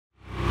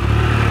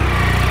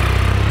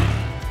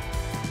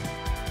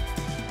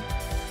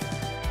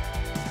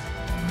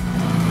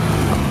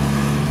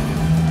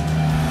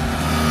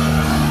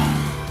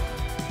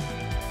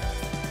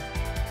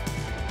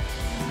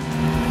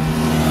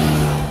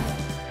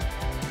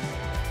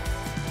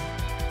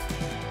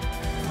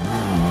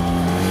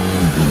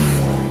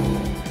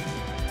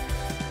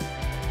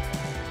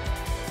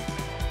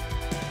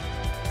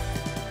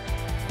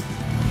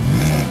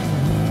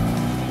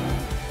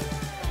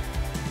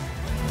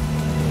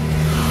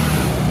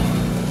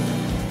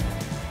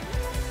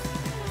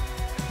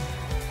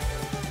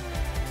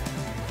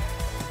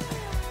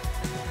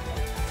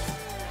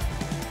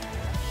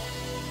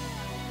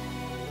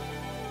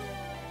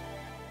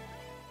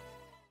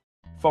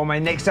For my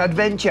next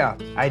adventure,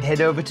 I'd head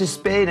over to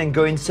Spain and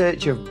go in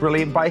search of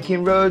brilliant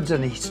biking roads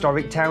and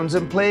historic towns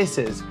and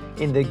places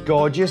in the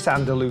gorgeous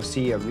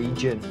Andalusia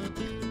region.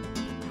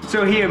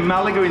 So here in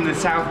Malaga in the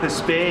south of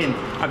Spain,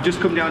 I've just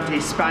come down to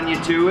Hispania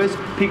Tours,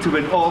 picked up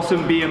an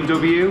awesome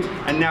BMW,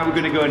 and now we're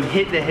going to go and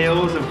hit the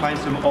hills and find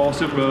some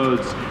awesome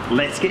roads.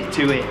 Let's get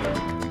to it.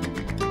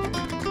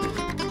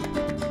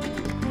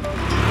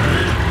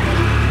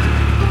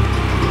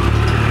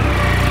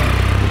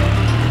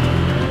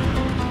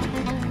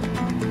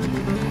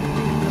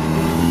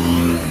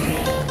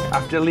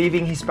 After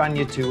leaving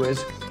Hispania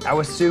Tours, I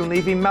was soon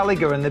leaving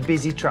Malaga and the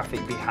busy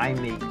traffic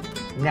behind me.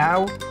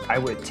 Now, I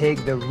would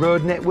take the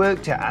road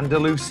network to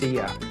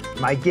Andalusia,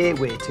 my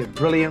gateway to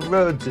brilliant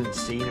roads and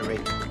scenery.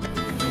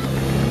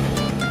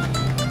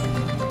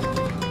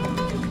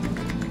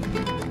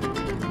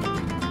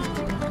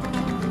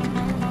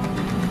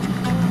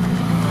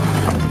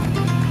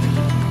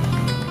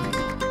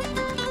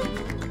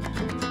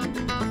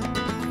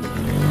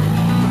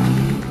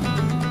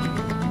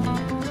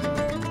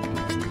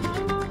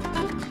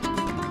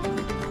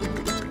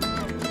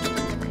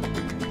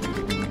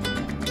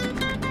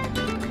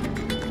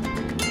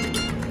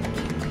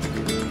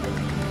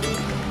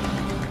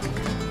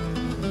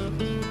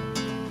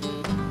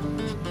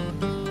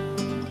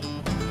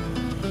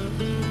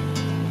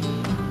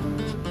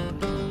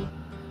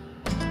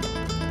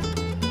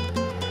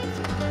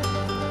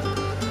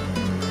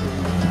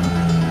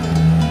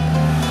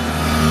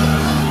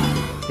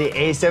 The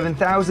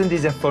A7000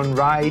 is a fun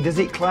ride as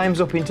it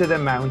climbs up into the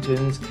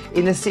mountains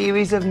in a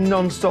series of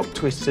non-stop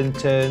twists and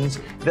turns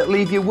that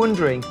leave you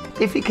wondering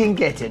if it can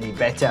get any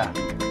better.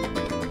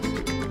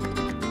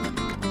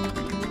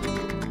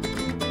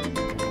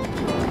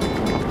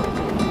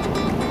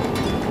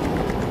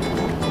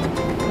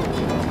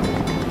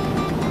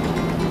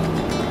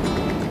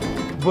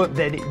 But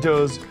then it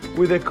does,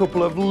 with a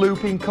couple of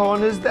looping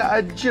corners that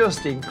are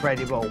just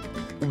incredible.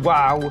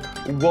 Wow,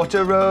 what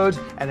a road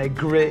and a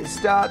great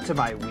start to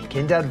my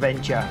weekend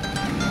adventure.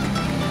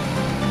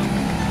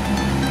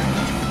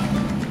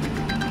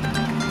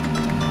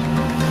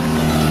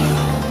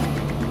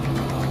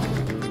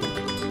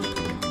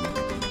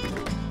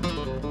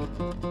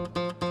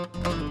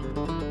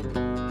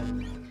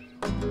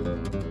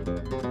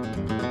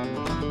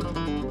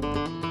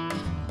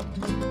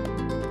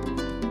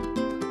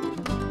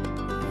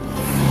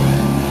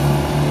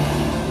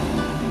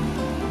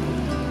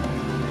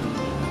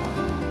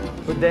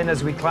 But then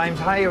as we climbed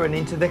higher and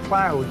into the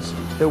clouds,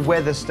 the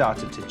weather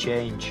started to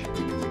change.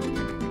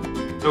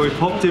 So we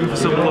popped in for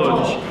some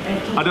lunch.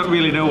 I don't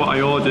really know what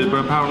I ordered,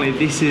 but apparently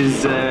this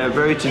is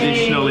very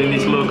traditional in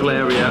this local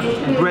area.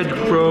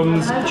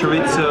 Breadcrumbs,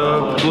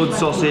 chorizo, blood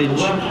sausage,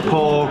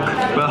 pork.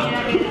 Well,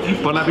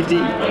 bon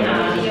appetit.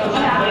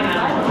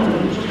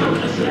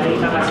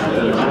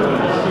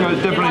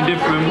 It's definitely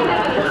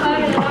different.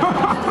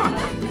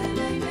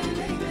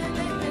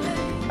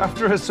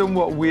 After a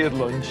somewhat weird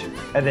lunch,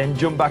 I then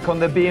jumped back on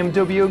the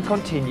BMW and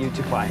continued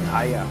to climb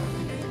higher.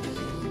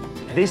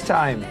 This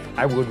time,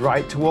 I would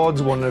ride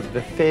towards one of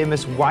the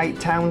famous white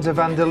towns of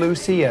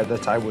Andalusia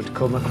that I would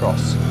come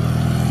across.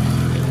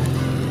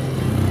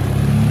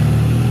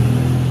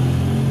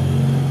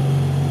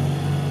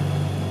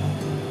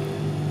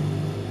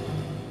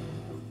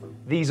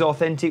 These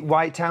authentic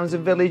white towns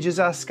and villages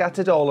are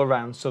scattered all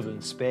around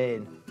southern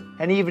Spain.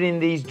 And even in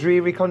these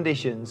dreary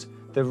conditions,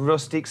 the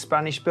rustic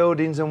Spanish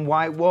buildings and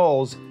white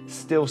walls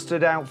still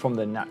stood out from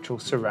the natural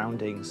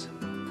surroundings.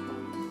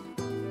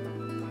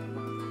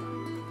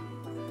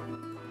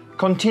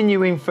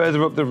 Continuing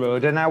further up the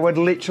road, and I would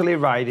literally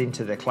ride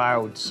into the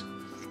clouds.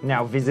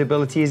 Now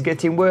visibility is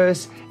getting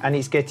worse and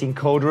it's getting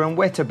colder and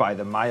wetter by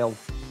the mile.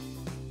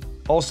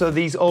 Also,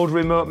 these old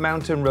remote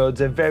mountain roads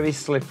are very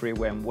slippery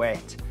when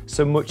wet,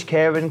 so much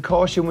care and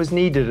caution was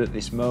needed at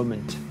this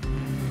moment.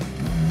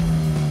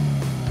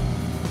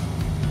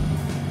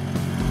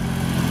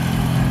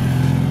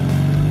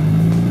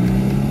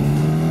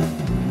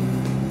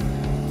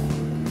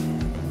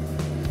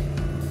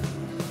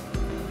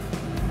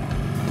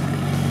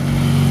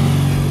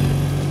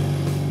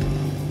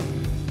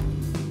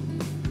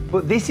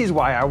 But this is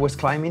why I was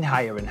climbing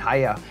higher and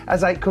higher,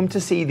 as I'd come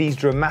to see these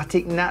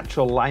dramatic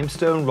natural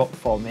limestone rock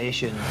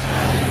formations,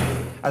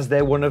 as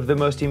they're one of the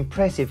most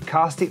impressive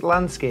karstic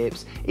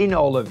landscapes in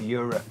all of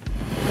Europe.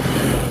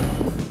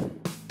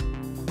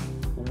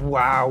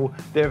 Wow,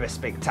 they're a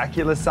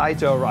spectacular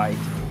sight, all right,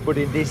 but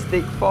in this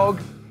thick fog,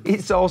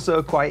 it's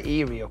also quite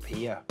eerie up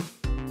here.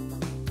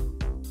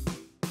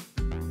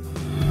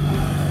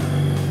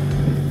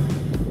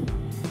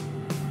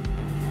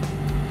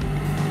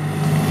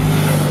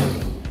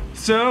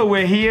 So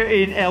we're here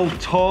in El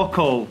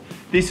Torcal.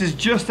 This is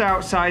just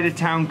outside a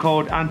town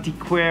called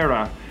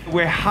Antequera.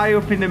 We're high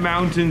up in the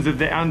mountains of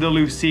the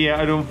Andalusia,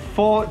 and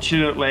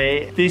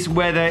unfortunately this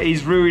weather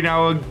is ruining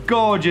our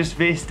gorgeous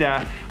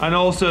vista and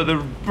also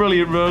the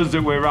brilliant roads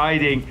that we're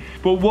riding.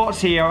 But what's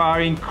here are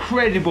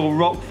incredible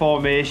rock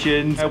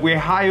formations. We're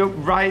high up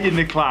right in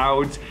the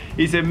clouds.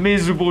 It's a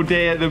miserable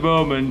day at the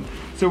moment,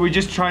 so we're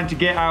just trying to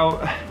get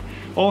out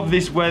of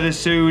this weather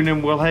soon,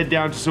 and we'll head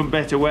down to some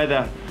better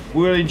weather.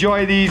 We'll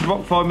enjoy these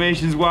rock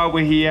formations while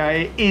we're here.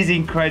 It is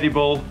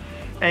incredible.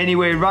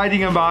 Anyway,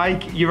 riding a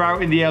bike, you're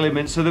out in the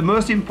elements, so the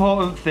most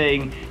important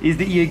thing is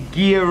that you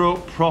gear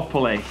up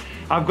properly.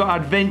 I've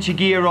got adventure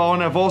gear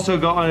on. I've also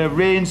got a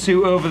rain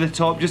suit over the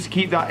top just to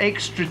keep that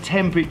extra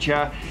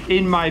temperature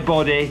in my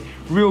body.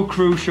 Real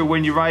crucial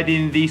when you're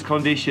riding in these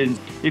conditions.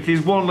 If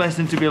there's one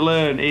lesson to be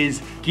learned,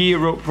 is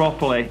gear up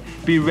properly.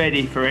 Be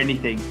ready for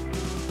anything.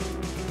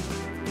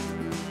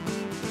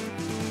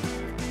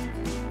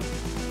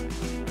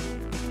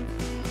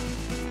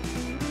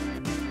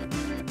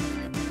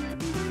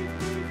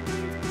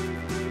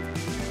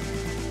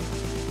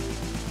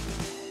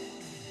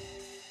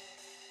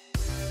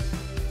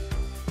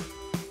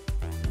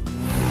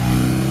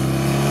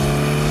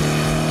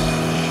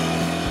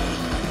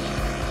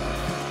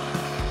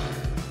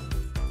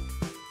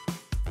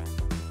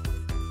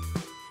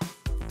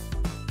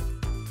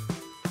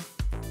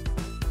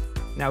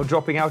 Now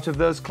dropping out of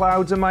those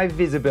clouds and my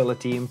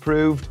visibility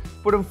improved,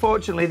 but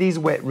unfortunately these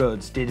wet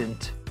roads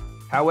didn't.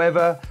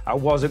 However, I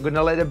wasn't going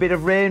to let a bit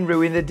of rain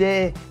ruin the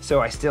day, so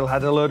I still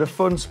had a load of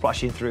fun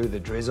splashing through the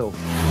drizzle.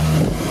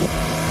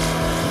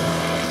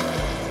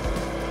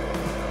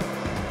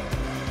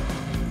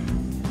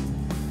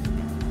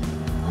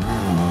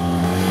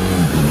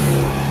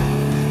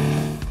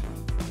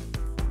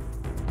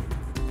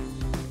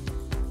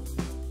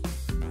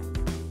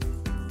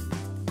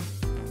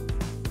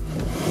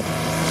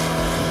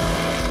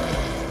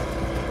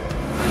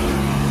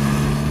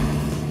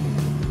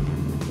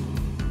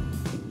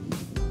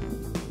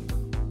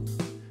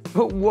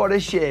 But what a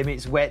shame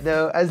it's wet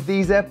though, as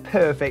these are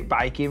perfect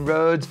biking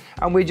roads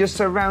and we're just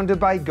surrounded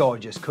by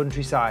gorgeous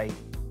countryside.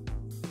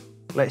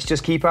 Let's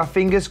just keep our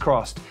fingers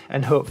crossed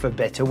and hope for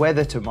better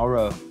weather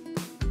tomorrow.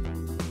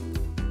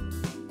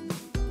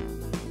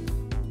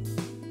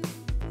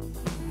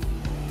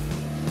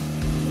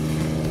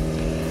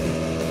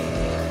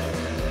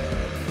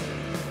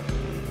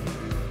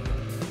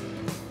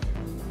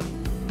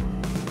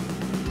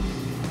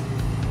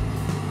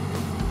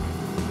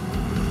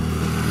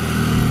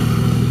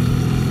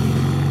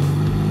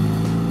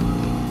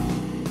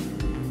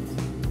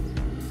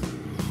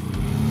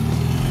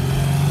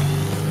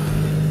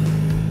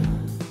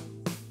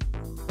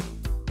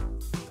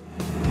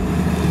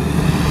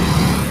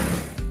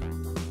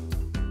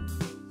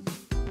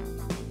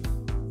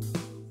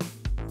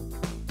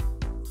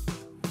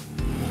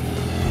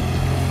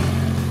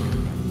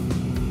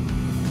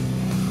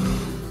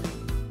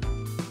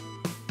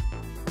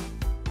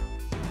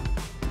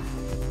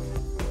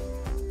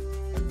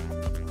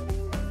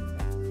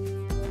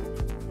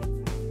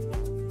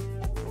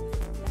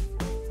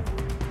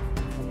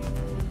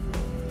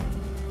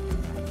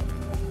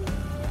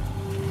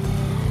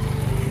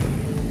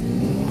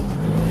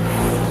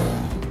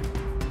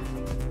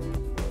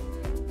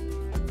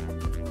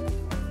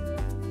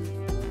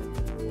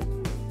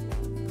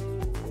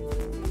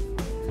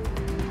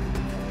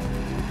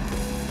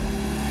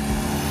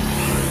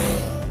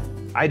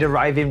 I'd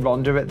arrive in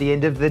Ronda at the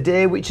end of the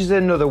day, which is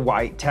another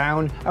white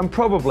town and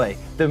probably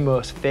the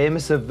most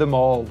famous of them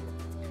all,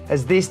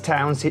 as this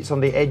town sits on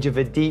the edge of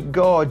a deep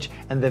gorge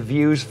and the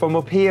views from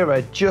up here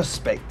are just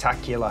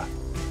spectacular.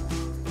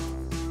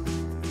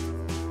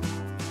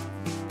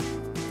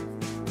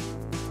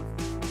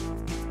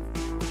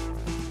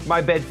 My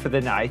bed for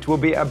the night will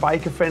be at a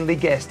biker-friendly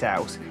guest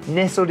house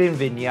nestled in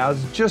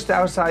vineyards just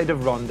outside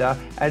of Ronda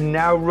and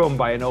now run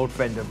by an old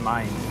friend of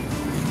mine.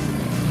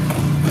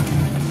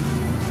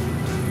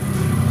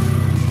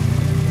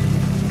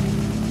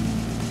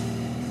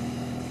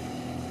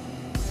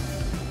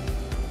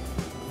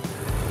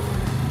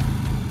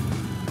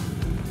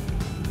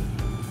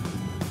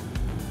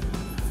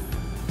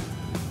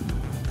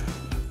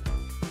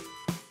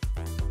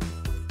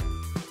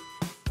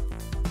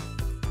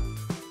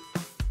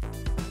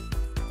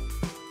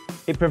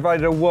 It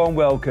provided a warm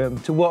welcome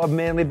to what had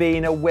mainly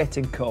been a wet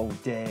and cold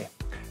day.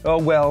 Oh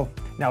well,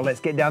 now let's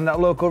get down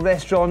that local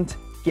restaurant,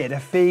 get a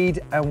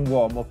feed and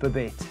warm up a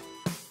bit.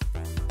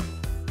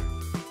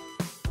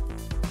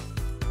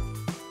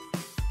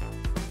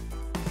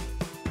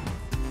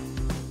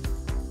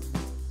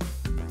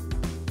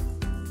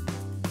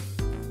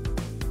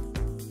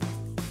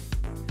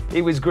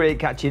 It was great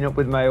catching up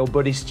with my old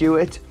buddy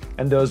Stuart,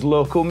 and those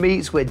local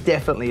meats were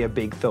definitely a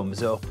big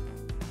thumbs up.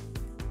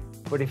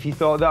 But if you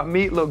thought that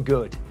meat looked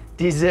good,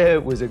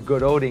 dessert was a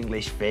good old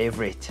English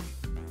favourite.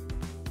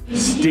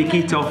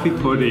 Sticky toffee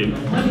pudding.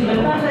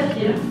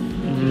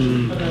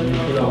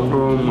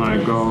 Oh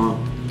my god.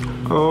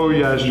 Oh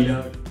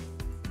yes.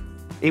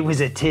 It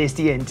was a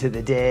tasty end to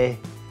the day.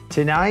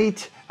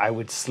 Tonight, I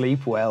would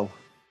sleep well.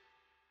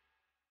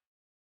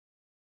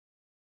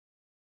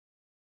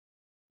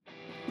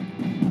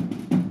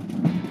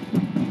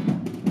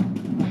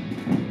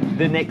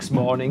 The next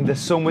morning, the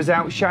sun was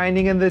out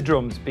shining and the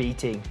drums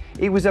beating.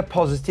 It was a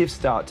positive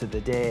start to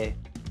the day.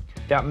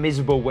 That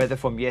miserable weather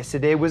from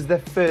yesterday was the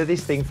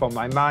furthest thing from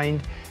my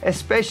mind,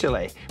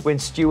 especially when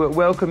Stuart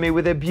welcomed me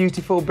with a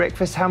beautiful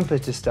breakfast hamper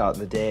to start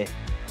the day.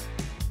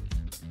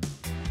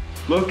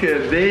 Look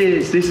at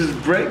this. This is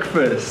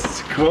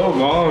breakfast.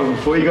 Come on.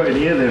 What you got in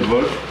here then,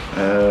 bud?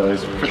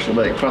 There's freshly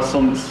baked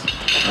croissants,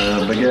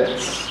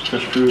 baguettes,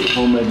 fresh fruit,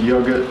 homemade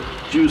yogurt,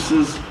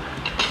 juices,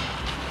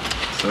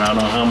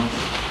 serrano ham.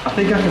 I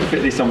think I can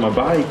fit this on my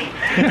bike.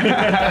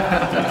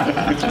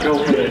 Let's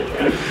go for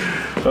it.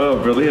 Oh,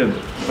 brilliant.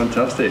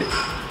 Fantastic.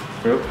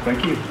 Well,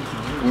 thank you.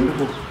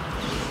 Wonderful.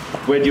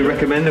 Where do you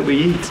recommend that we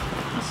eat?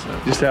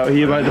 Just out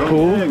here by the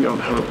pool? Yeah, go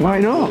and have a Why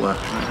not? pool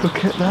there.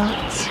 Look at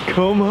that.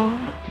 Come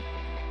on.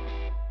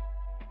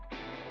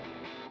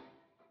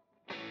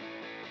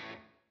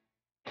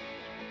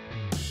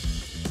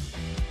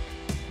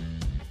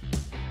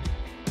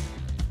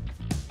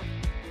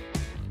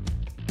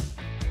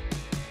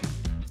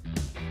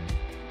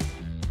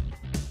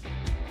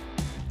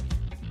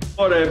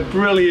 What a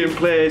brilliant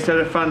place. Had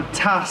a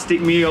fantastic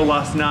meal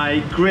last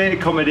night, great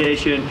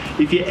accommodation.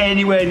 If you're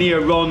anywhere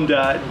near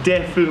Ronda,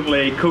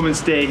 definitely come and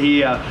stay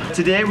here.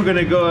 Today we're going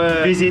to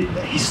go visit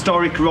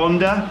historic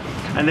Ronda,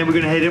 and then we're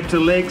going to head up to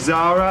Lake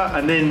Zara,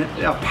 and then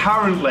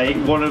apparently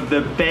one of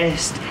the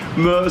best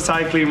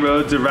motorcycling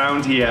roads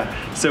around here.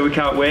 So we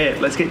can't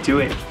wait. Let's get to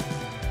it.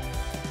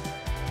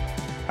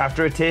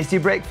 After a tasty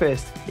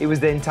breakfast, it was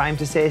then time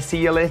to say see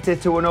you later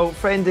to an old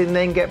friend and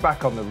then get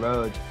back on the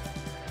road.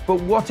 But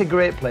what a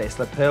great place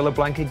La Perla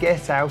Blanca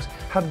guest house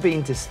had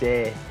been to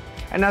stay.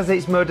 And as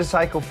it's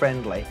motorcycle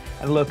friendly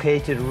and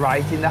located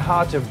right in the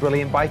heart of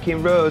brilliant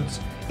biking roads,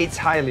 it's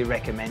highly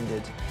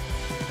recommended.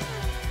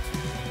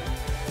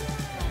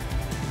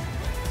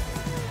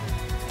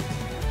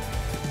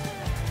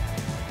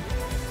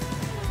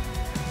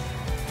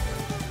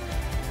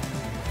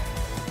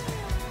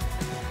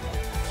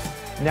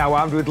 Now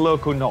armed with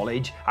local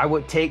knowledge, I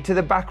would take to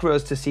the back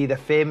roads to see the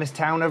famous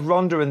town of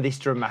Ronda and this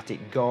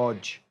dramatic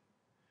gorge.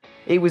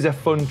 It was a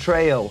fun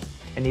trail,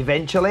 and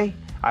eventually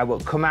I will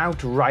come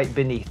out right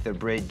beneath the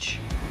bridge.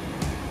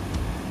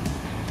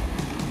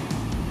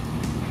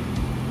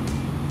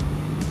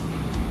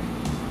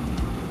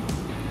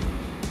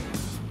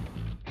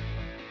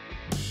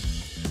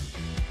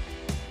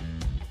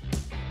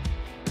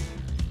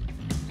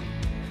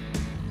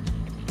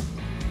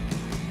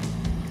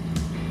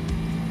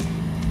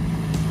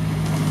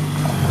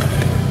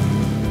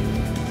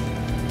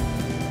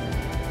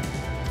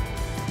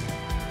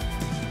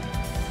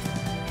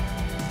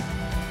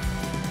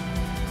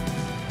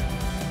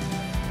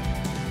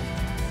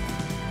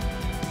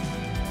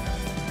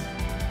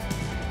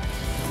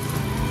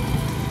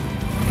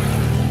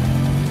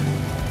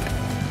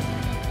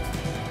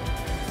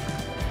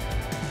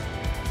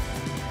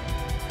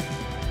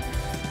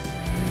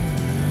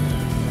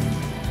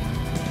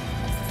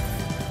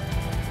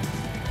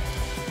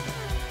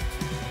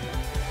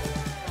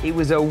 It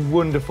was a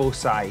wonderful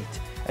sight,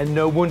 and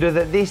no wonder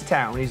that this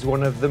town is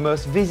one of the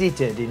most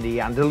visited in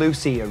the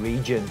Andalusia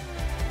region.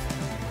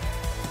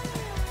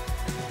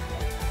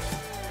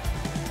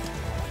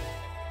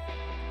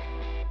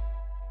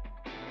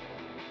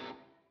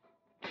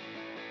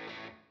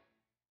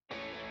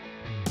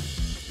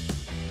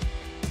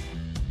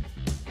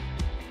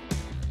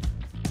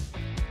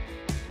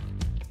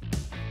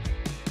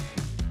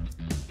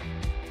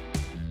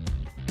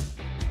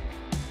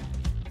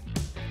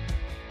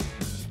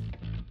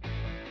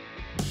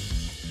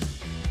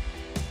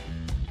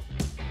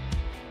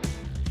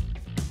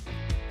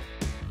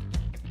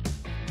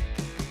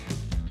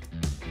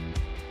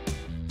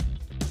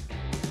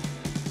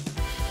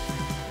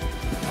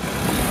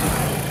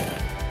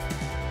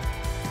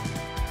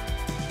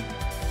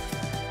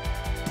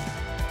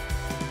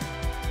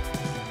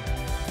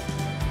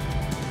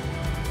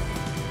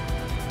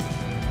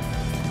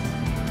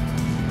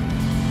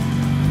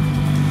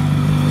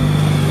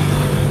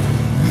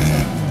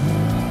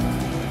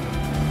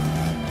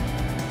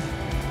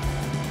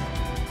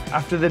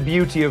 After the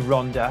beauty of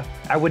Ronda,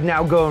 I would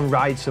now go and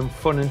ride some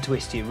fun and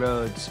twisty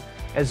roads.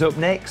 As up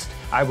next,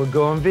 I would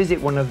go and visit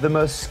one of the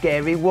most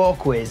scary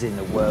walkways in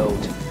the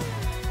world.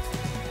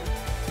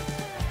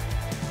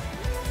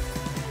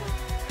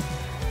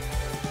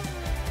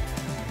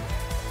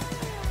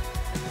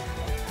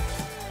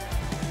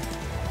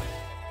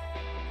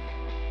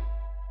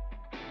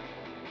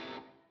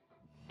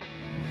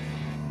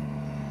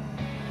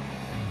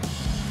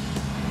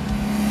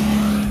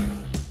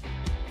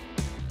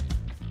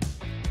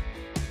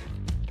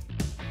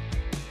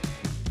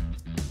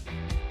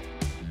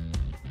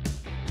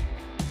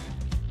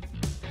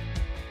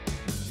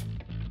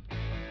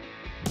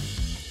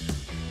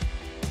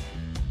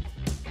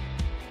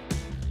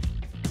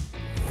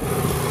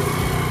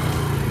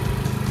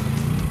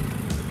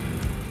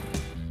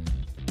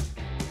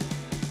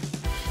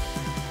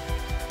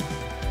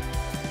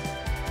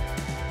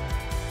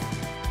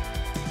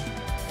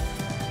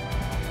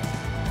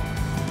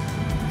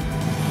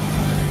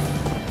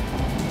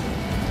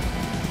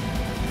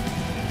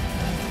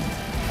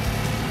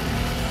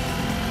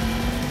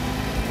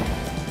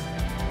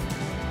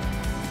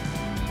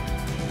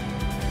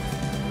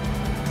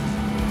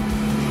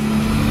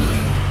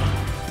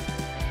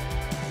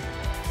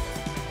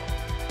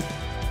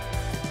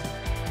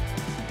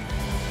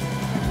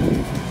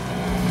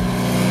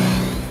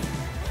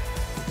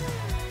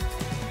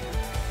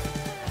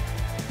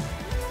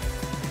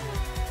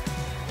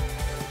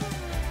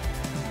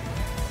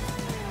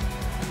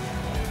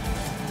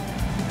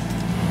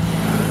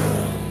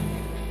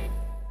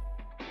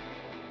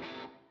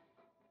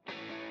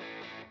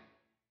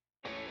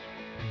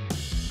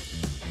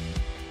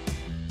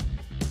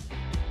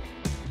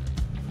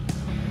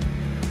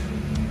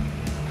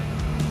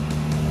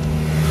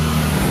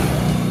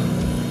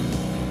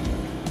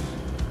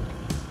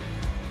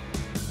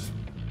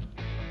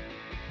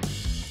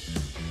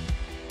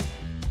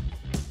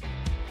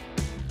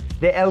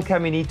 The El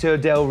Caminito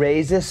del Rey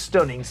is a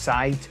stunning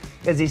sight,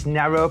 as this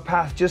narrow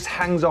path just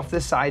hangs off the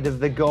side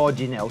of the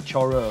gorge in El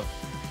Chorro.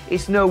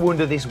 It's no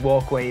wonder this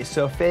walkway is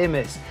so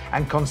famous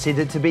and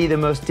considered to be the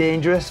most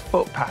dangerous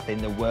footpath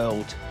in the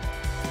world.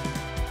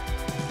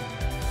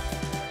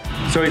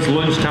 So it's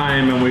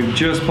lunchtime and we've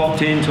just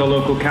popped into a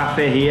local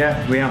cafe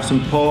here. We have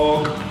some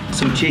pork,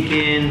 some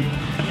chicken,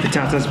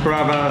 patatas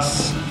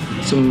bravas,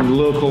 some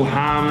local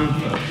ham,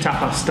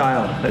 tapas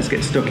style. Let's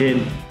get stuck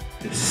in.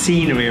 The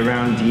scenery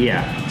around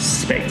here,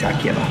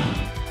 spectacular.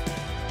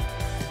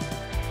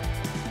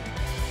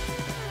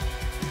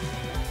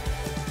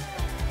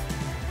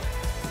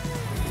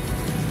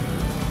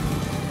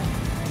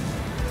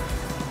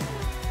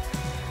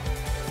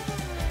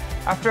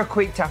 After a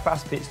quick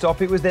tapas pit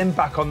stop, it was then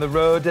back on the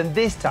road, and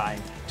this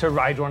time to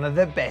ride one of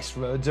the best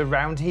roads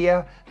around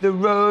here, the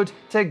road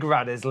to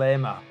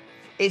Gradus-Lema.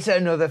 It's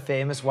another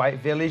famous white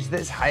village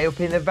that's high up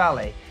in the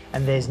valley,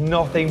 and there's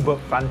nothing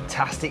but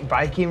fantastic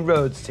biking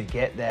roads to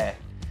get there.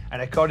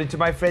 And according to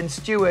my friend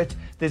Stuart,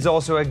 there's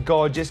also a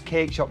gorgeous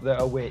cake shop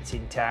that awaits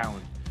in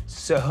town.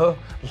 So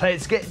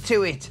let's get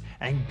to it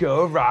and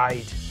go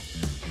ride.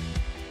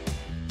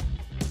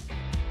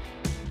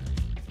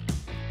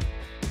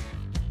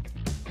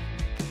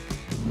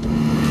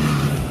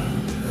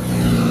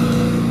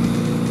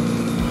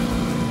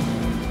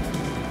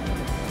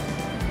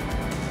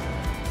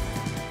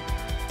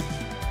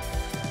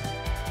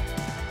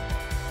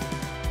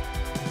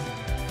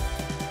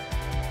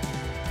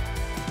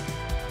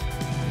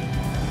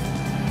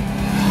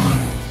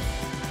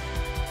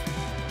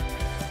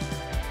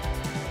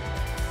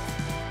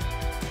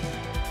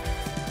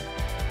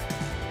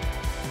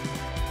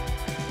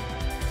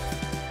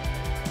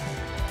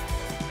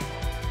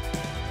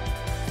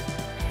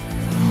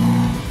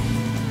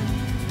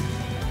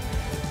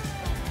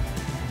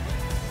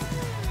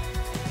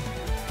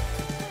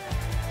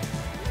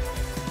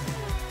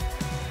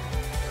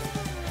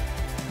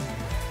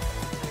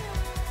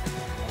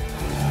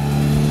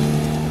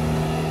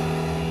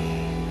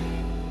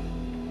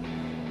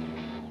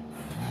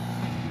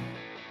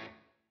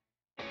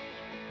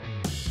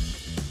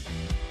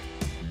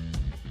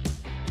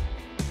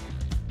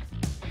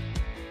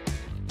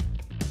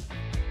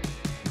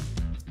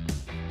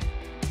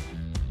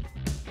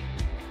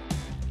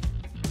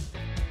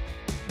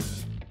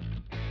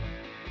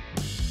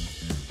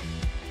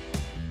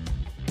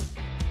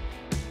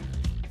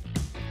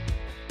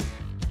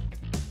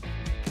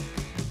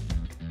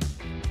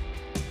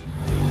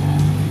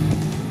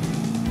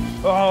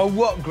 Oh,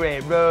 what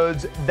great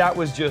roads. That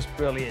was just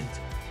brilliant.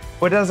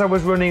 But as I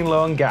was running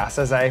low on gas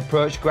as I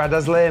approached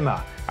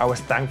Gradus-Lema, I was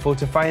thankful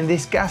to find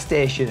this gas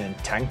station and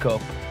tank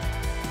up.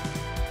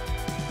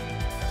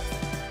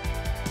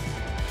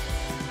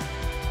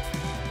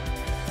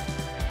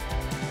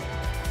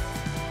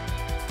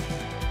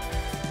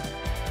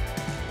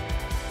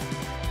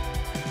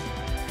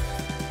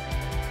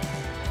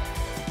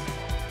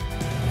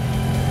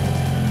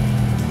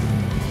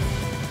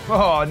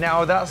 Oh,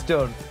 now that's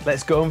done,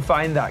 let's go and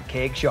find that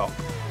cake shop.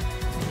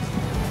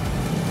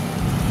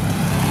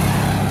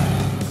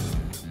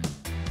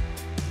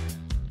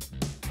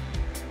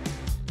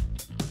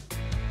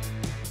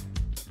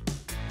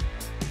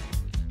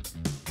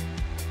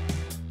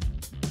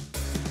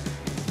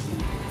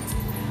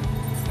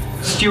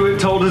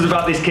 Stuart told us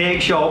about this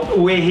cake shop.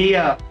 We're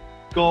here.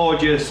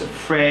 Gorgeous,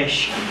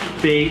 fresh,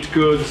 baked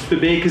goods. The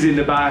baker's in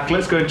the back.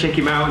 Let's go and check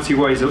him out and see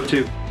what he's up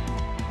to.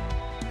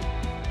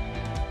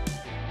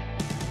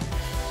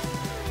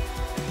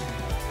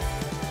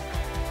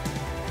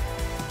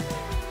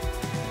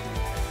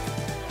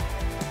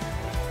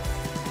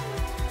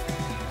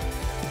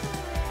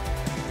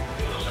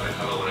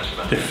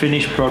 The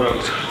finished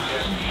product.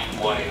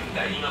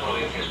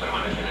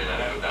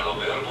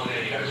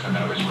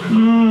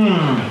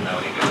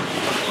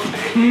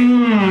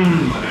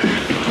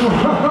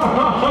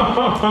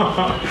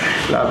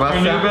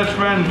 And your best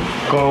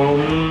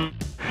friend.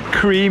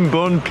 Cream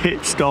bun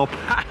pit stop.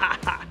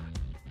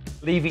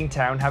 Leaving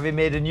town, having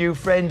made a new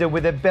friend and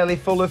with a belly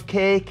full of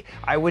cake,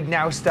 I would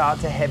now start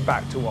to head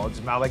back towards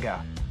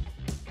Malaga.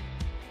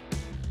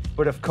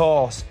 But of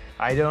course,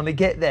 I'd only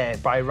get there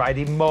by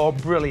riding more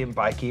brilliant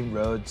biking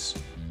roads.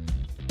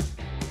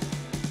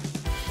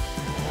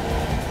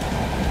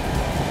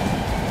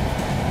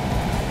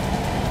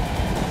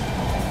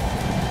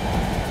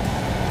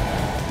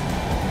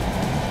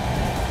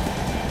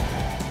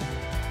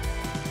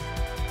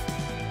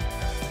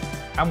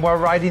 And while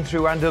riding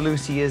through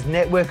Andalusia's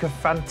network of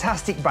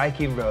fantastic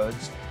biking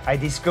roads, I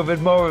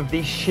discovered more of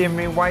these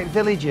shimmering white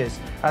villages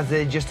as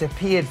they just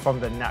appeared from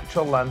the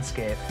natural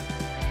landscape.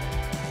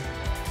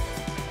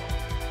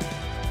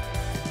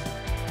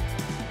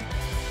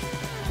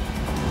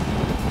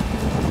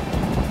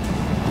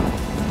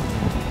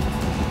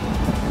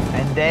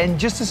 And then,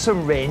 just as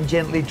some rain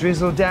gently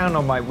drizzled down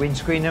on my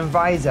windscreen and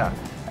visor,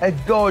 a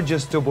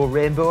gorgeous double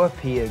rainbow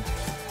appeared.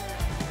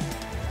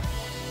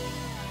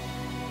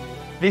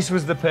 This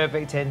was the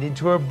perfect ending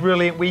to a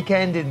brilliant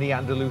weekend in the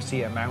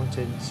Andalusia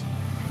mountains.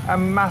 A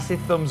massive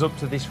thumbs up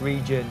to this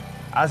region.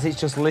 as it's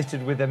just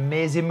littered with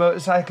amazing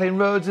motorcycling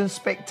roads and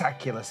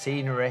spectacular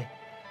scenery.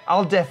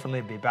 I'll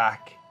definitely be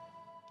back.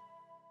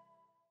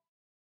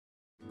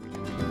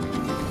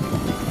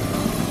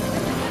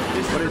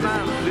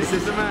 This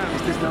is the man.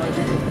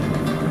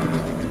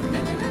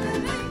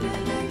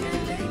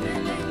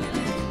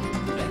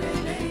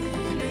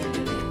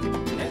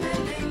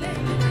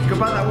 Go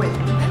back that way.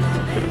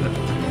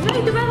 No,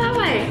 go back that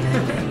way.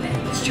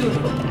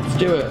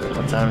 Stuart,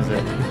 what time is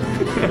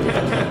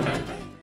it?